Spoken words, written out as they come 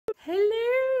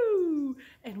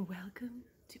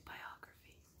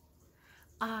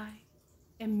I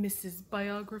am Mrs.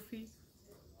 Biography.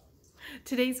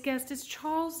 Today's guest is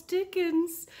Charles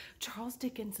Dickens. Charles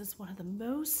Dickens is one of the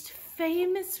most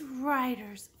famous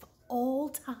writers of all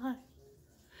time.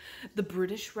 The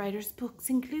British writers'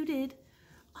 books included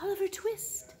Oliver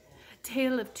Twist,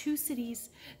 Tale of Two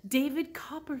Cities, David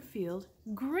Copperfield,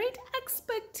 Great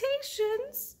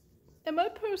Expectations, and my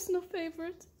personal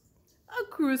favorite, A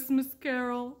Christmas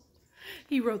Carol.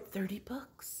 He wrote 30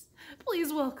 books.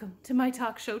 Please welcome to my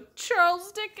talk show,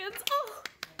 Charles Dickens.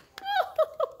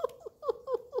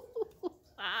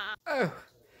 Oh,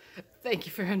 thank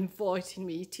you for inviting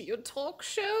me to your talk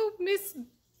show, Miss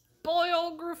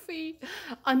Biography.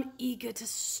 I'm eager to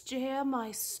share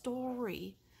my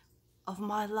story of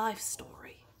my life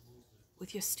story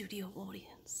with your studio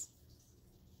audience.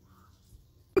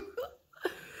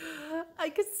 I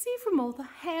can see from all the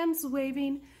hands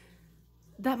waving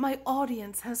that my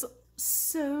audience has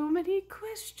so many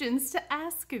questions to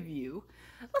ask of you.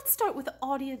 Let's start with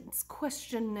audience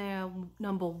question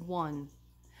number 1.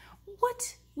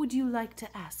 What would you like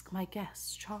to ask my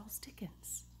guest, Charles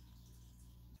Dickens?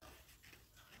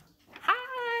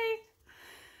 Hi!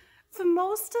 For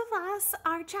most of us,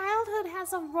 our childhood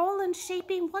has a role in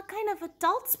shaping what kind of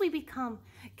adults we become.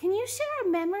 Can you share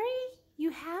a memory you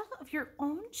have of your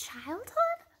own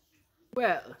childhood?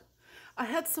 Well, I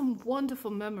had some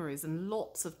wonderful memories and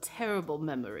lots of terrible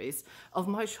memories of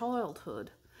my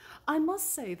childhood. I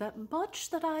must say that much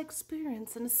that I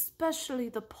experienced, and especially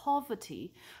the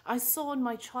poverty I saw in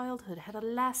my childhood, had a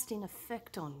lasting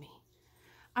effect on me.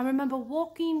 I remember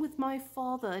walking with my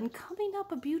father and coming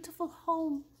up a beautiful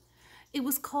home. It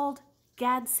was called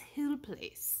Gad's Hill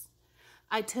Place.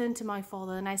 I turned to my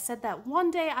father and I said that one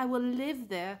day I will live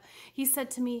there. He said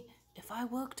to me, if I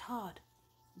worked hard,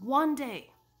 one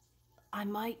day I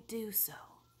might do so.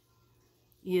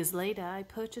 Years later, I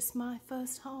purchased my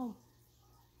first home.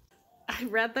 I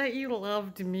read that you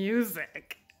loved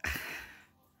music.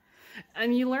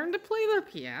 And you learned to play the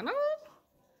piano?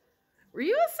 Were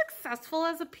you as successful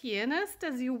as a pianist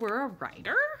as you were a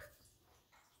writer?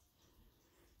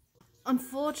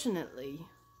 Unfortunately,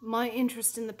 my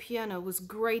interest in the piano was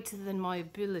greater than my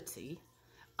ability.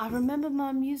 I remember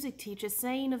my music teacher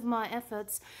saying of my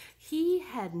efforts, he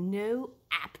had no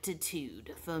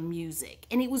aptitude for music,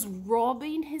 and it was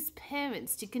robbing his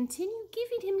parents to continue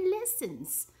giving him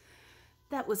lessons.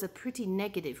 That was a pretty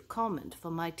negative comment for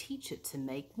my teacher to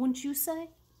make, wouldn't you say?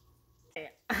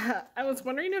 I was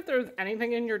wondering if there was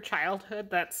anything in your childhood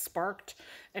that sparked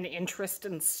an interest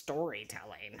in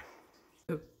storytelling.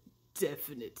 Oh,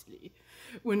 definitely.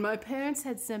 When my parents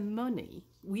had some money,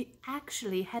 we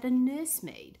actually had a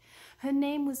nursemaid. Her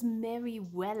name was Mary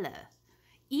Weller.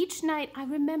 Each night I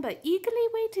remember eagerly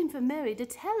waiting for Mary to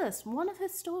tell us one of her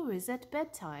stories at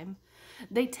bedtime.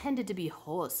 They tended to be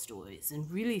horror stories and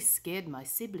really scared my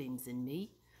siblings and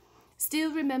me.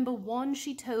 Still remember one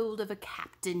she told of a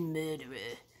captain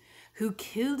murderer who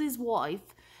killed his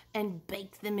wife and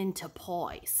baked them into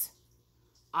pies.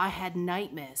 I had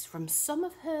nightmares from some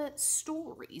of her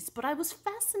stories, but I was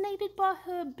fascinated by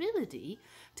her ability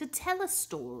to tell a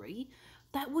story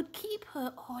that would keep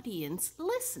her audience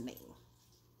listening.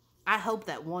 I hope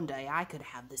that one day I could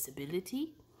have this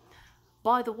ability.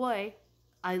 By the way,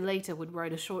 I later would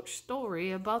write a short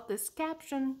story about this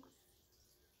caption.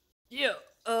 Yeah,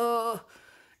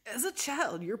 as a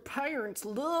child, your parents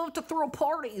loved to throw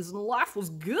parties and life was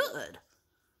good.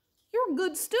 You're a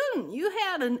good student. You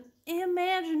had an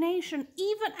imagination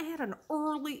even at an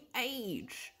early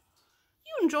age.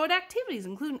 You enjoyed activities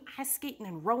including ice skating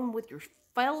and rowing with your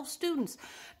fellow students.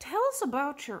 Tell us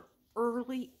about your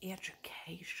early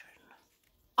education.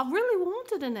 I really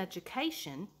wanted an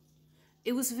education.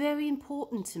 It was very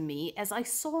important to me as I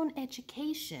saw an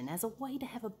education as a way to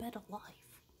have a better life.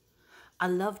 I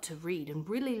loved to read and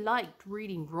really liked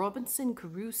reading Robinson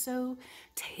Crusoe,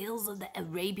 Tales of the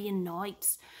Arabian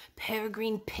Nights,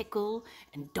 Peregrine Pickle,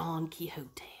 and Don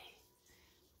Quixote.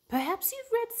 Perhaps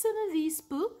you've read some of these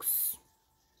books?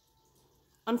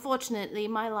 Unfortunately,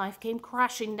 my life came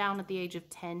crashing down at the age of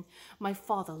 10. My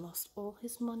father lost all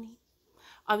his money.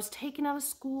 I was taken out of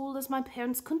school as my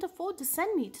parents couldn't afford to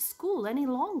send me to school any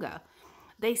longer.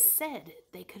 They said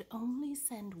they could only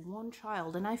send one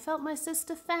child, and I felt my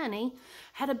sister Fanny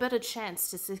had a better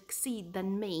chance to succeed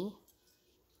than me.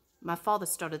 My father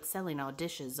started selling our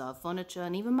dishes, our furniture,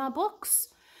 and even my books.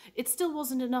 It still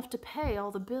wasn't enough to pay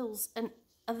all the bills, and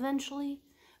eventually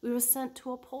we were sent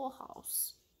to a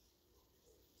poorhouse.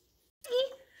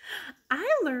 I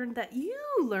learned that you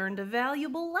learned a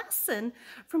valuable lesson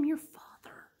from your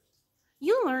father.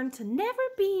 You learned to never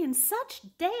be in such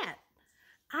debt.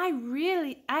 I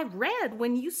read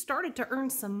when you started to earn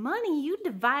some money, you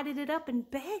divided it up in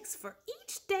bags for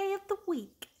each day of the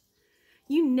week.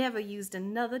 You never used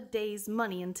another day's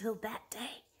money until that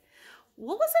day.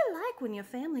 What was it like when your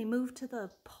family moved to the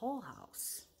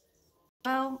poorhouse?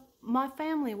 Well, my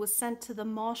family was sent to the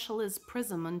Marshaller's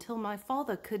prison until my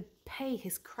father could pay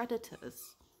his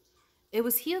creditors. It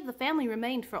was here the family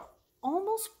remained for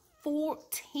almost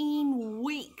 14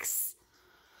 weeks.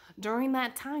 During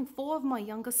that time, 4 of my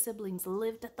younger siblings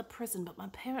lived at the prison, but my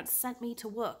parents sent me to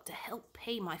work to help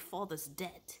pay my father's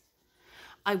debt.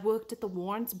 I worked at the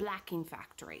Warren's blacking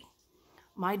factory.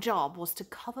 My job was to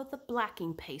cover the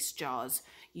blacking paste jars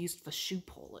used for shoe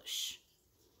polish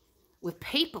with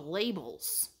paper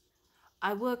labels.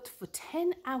 I worked for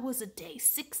 10 hours a day,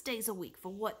 6 days a week, for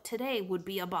what today would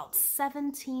be about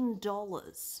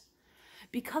 $17.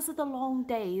 Because of the long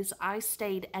days, I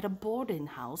stayed at a boarding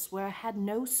house where I had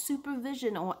no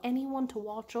supervision or anyone to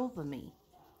watch over me.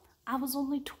 I was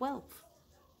only 12.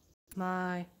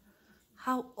 My,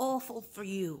 how awful for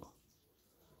you.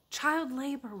 Child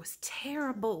labor was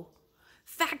terrible.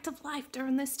 Fact of life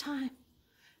during this time.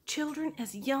 Children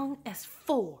as young as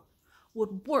 4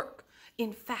 would work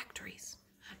in factories.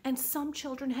 And some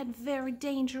children had very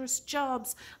dangerous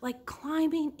jobs, like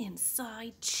climbing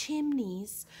inside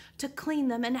chimneys to clean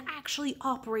them, and actually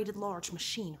operated large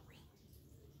machinery.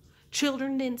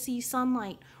 Children didn't see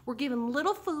sunlight, were given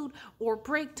little food or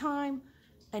break time,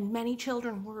 and many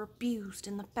children were abused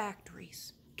in the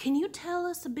factories. Can you tell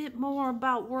us a bit more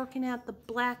about working at the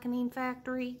blackening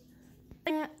factory?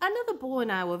 Another boy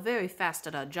and I were very fast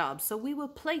at our jobs, so we were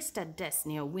placed at desks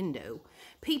near a window.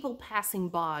 People passing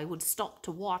by would stop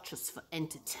to watch us for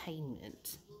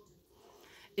entertainment.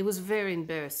 It was very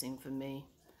embarrassing for me.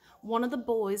 One of the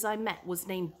boys I met was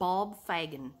named Bob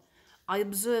Fagin. I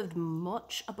observed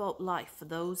much about life for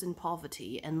those in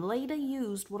poverty and later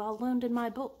used what I learned in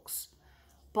my books.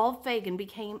 Bob Fagin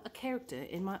became a character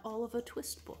in my Oliver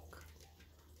Twist book.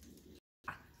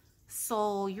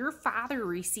 So your father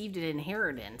received an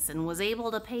inheritance and was able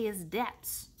to pay his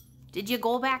debts. Did you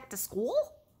go back to school?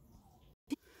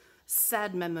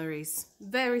 Sad memories.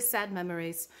 Very sad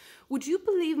memories. Would you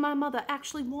believe my mother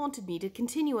actually wanted me to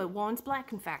continue at Warren's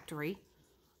blacking factory?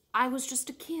 I was just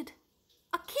a kid.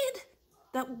 A kid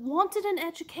that wanted an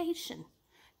education.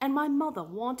 And my mother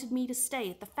wanted me to stay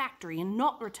at the factory and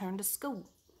not return to school.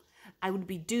 I would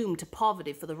be doomed to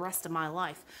poverty for the rest of my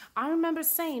life. I remember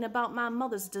saying about my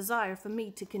mother's desire for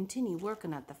me to continue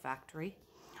working at the factory.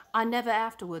 I never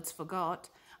afterwards forgot.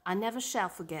 I never shall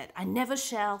forget. I never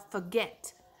shall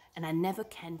forget. And I never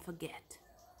can forget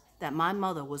that my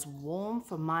mother was warm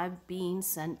for my being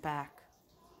sent back.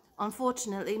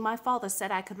 Unfortunately, my father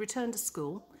said I could return to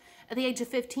school. At the age of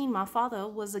 15, my father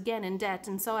was again in debt,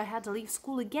 and so I had to leave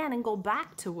school again and go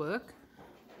back to work.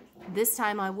 This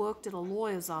time I worked at a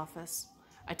lawyer's office.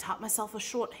 I taught myself a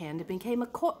shorthand and became a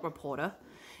court reporter.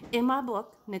 In my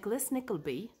book, Nicholas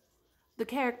Nickleby, the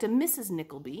character Mrs.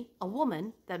 Nickleby, a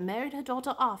woman that married her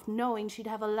daughter off knowing she'd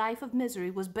have a life of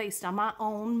misery, was based on my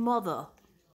own mother.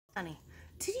 Honey,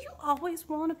 did you always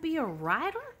want to be a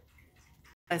writer?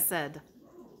 I said,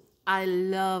 I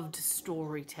loved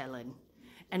storytelling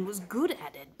and was good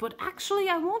at it, but actually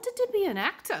I wanted to be an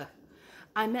actor.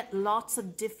 I met lots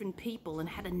of different people and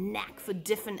had a knack for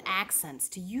different accents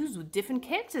to use with different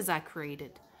characters I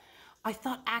created. I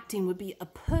thought acting would be a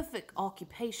perfect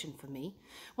occupation for me.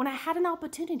 When I had an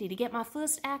opportunity to get my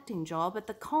first acting job at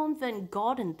the Convent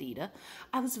Garden Theatre,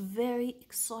 I was very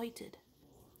excited.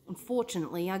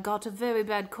 Unfortunately, I got a very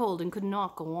bad cold and could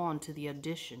not go on to the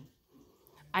audition.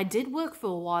 I did work for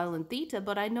a while in theatre,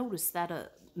 but I noticed that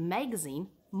a magazine,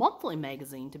 monthly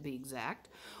magazine to be exact,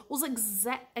 was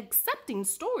accepting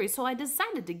stories, so I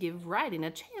decided to give writing a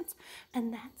chance,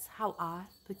 and that's how I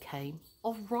became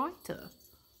a writer.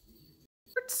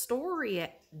 Your story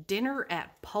at Dinner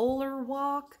at Polar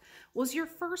Walk was your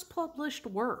first published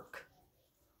work.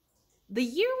 The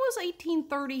year was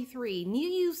 1833, and you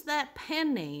used that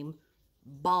pen name,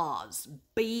 Boz,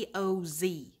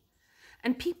 B-O-Z.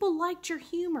 And people liked your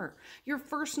humor. Your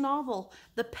first novel,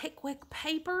 The Pickwick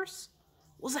Papers,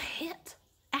 was a hit.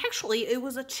 Actually, it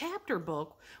was a chapter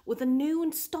book with a new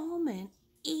installment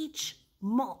each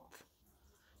month.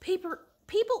 People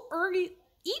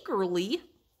eagerly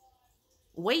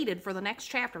waited for the next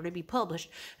chapter to be published,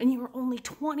 and you were only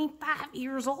 25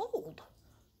 years old.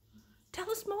 Tell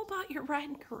us more about your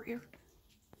writing career.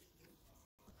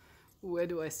 Where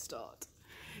do I start?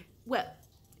 Well,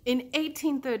 in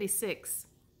 1836,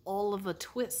 Oliver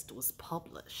Twist was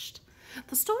published.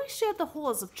 The story shared the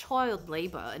horrors of child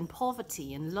labor and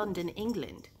poverty in London,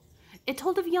 England. It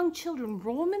told of young children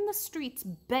roaming the streets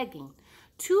begging,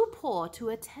 too poor to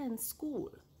attend school.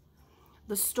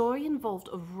 The story involved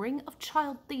a ring of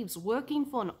child thieves working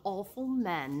for an awful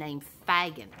man named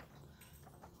Fagin.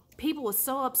 People were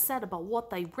so upset about what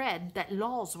they read that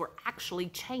laws were actually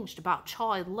changed about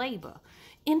child labor.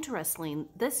 Interestingly,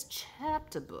 this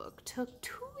chapter book took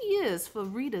 2 years for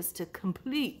readers to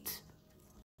complete.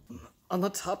 On the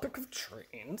topic of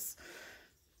trains,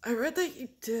 I read that you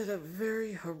did a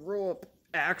very heroic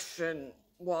action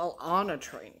while on a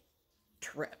train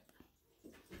trip.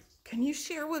 Can you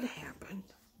share what happened?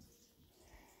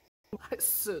 I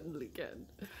certainly can.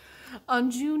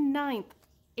 On June 9th,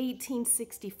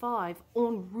 1865,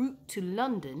 en route to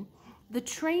London, the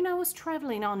train I was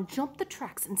traveling on jumped the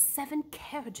tracks and 7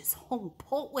 carriages hung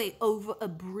partway over a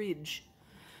bridge.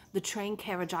 The train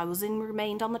carriage I was in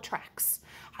remained on the tracks.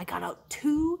 I got out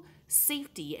to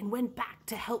safety and went back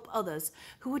to help others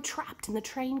who were trapped in the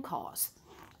train cars.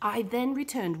 I then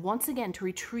returned once again to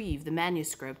retrieve the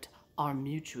manuscript our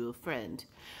mutual friend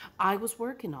I was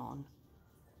working on.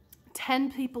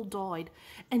 10 people died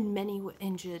and many were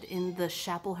injured in the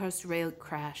Chapelhurst rail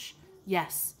crash.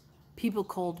 Yes, people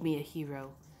called me a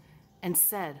hero and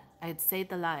said I had saved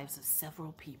the lives of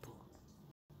several people.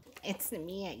 It's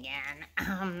me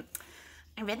again.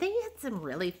 I read that you had some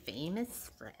really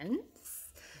famous friends,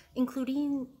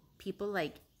 including people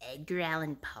like Edgar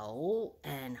Allan Poe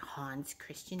and Hans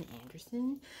Christian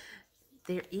Andersen.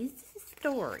 There is a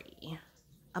story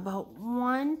about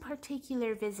one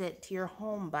particular visit to your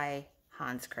home by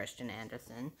Hans Christian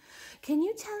Andersen. Can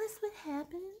you tell us what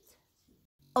happened?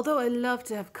 Although I love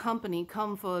to have company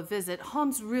come for a visit,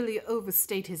 Hans really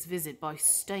overstayed his visit by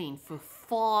staying for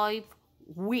 5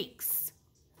 weeks.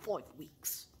 5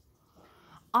 weeks.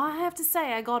 I have to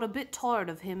say I got a bit tired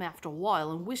of him after a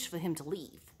while and wished for him to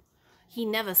leave. He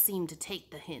never seemed to take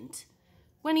the hint.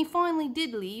 When he finally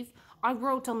did leave, I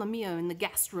wrote on the mirror in the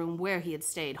guest room where he had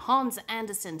stayed, Hans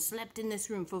Andersen slept in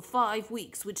this room for 5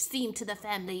 weeks, which seemed to the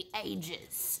family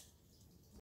ages.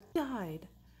 Died.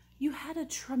 You had a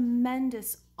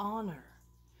tremendous honor.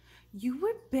 You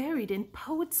were buried in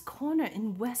Poets' Corner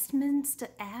in Westminster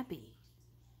Abbey,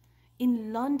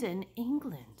 in London,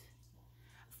 England.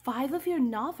 5 of your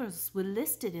novels were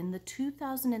listed in the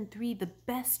 2003 The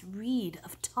Best Read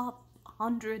of Top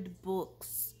 100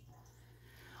 Books.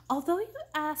 Although you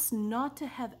asked not to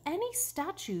have any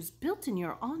statues built in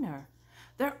your honor,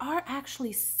 there are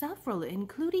actually several,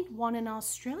 including one in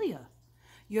Australia,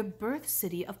 your birth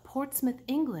city of Portsmouth,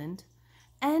 England,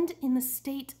 and in the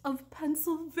state of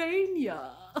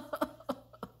Pennsylvania.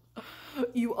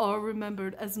 You are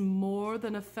remembered as more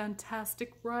than a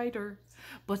fantastic writer,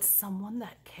 but someone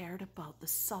that cared about the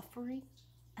suffering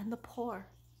and the poor.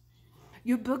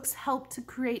 Your books helped to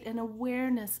create an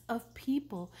awareness of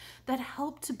people that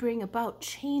helped to bring about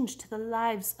change to the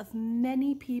lives of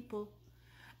many people.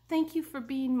 Thank you for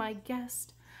being my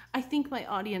guest. I think my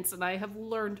audience and I have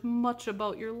learned much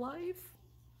about your life.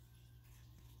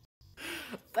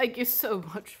 Thank you so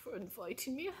much for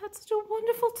inviting me. I had such a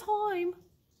wonderful time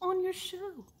on your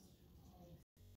show.